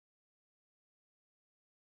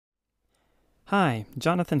Hi,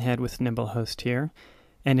 Jonathan Head with NimbleHost here,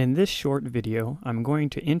 and in this short video I'm going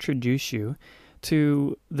to introduce you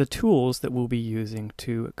to the tools that we'll be using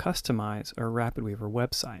to customize our RapidWeaver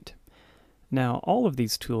website. Now, all of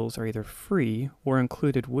these tools are either free or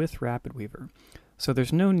included with RapidWeaver, so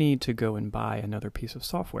there's no need to go and buy another piece of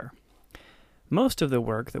software. Most of the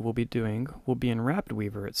work that we'll be doing will be in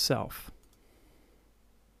RapidWeaver itself.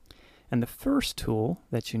 And the first tool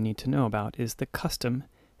that you need to know about is the custom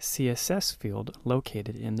CSS field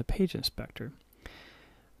located in the page inspector.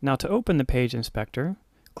 Now, to open the page inspector,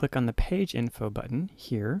 click on the page info button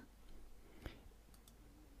here,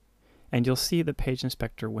 and you'll see the page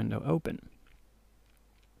inspector window open.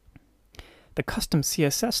 The custom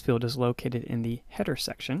CSS field is located in the header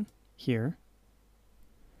section here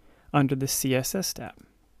under the CSS tab,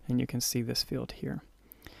 and you can see this field here.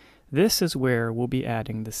 This is where we'll be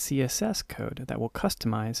adding the CSS code that will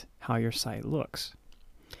customize how your site looks.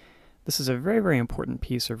 This is a very important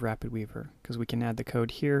piece of RapidWeaver because we can add the code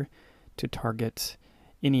here to target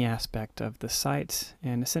any aspect of the site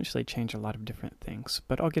and essentially change a lot of different things,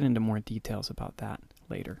 but I'll get into more details about that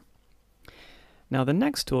later. Now, the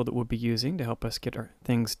next tool that we'll be using to help us get our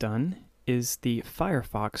things done is the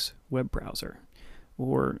Firefox web browser,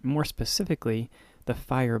 or more specifically, the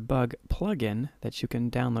Firebug plugin that you can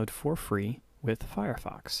download for free with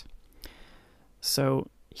Firefox. So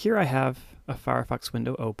here I have a Firefox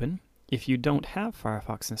window open. If you don't have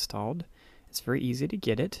Firefox installed, it's very easy to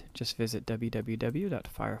get it. Just visit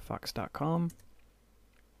www.firefox.com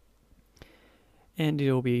and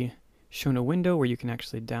it'll be shown a window where you can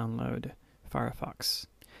actually download Firefox.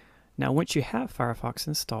 Now, once you have Firefox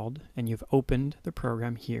installed and you've opened the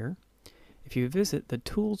program here, if you visit the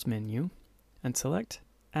Tools menu and select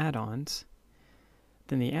Add-ons,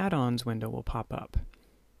 then the Add-ons window will pop up.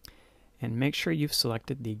 And make sure you've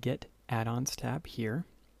selected the Get Add-ons tab here.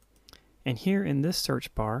 And here in this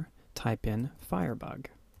search bar, type in Firebug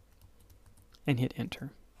and hit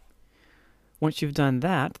Enter. Once you've done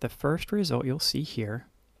that, the first result you'll see here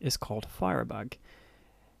is called Firebug.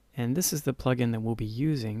 And this is the plugin that we'll be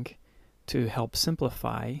using to help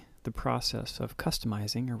simplify the process of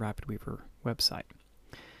customizing a RapidWeaver website.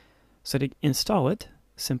 So to install it,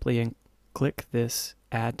 simply click this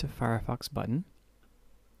Add to Firefox button.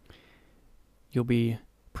 You'll be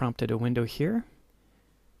prompted a window here,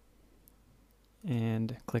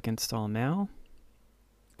 and click Install Now.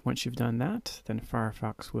 Once you've done that, then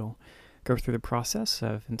Firefox will go through the process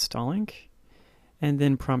of installing and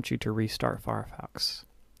then prompt you to restart Firefox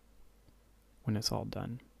when it's all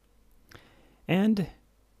done. And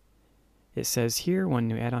it says here one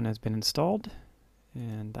new add-on has been installed,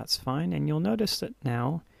 and that's fine. And you'll notice that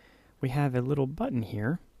now we have a little button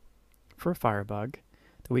here for Firebug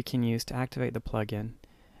that we can use to activate the plugin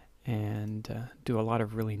and do a lot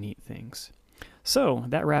of really neat things. So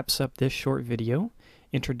that wraps up this short video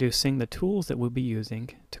introducing the tools that we'll be using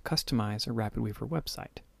to customize a RapidWeaver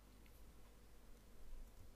website.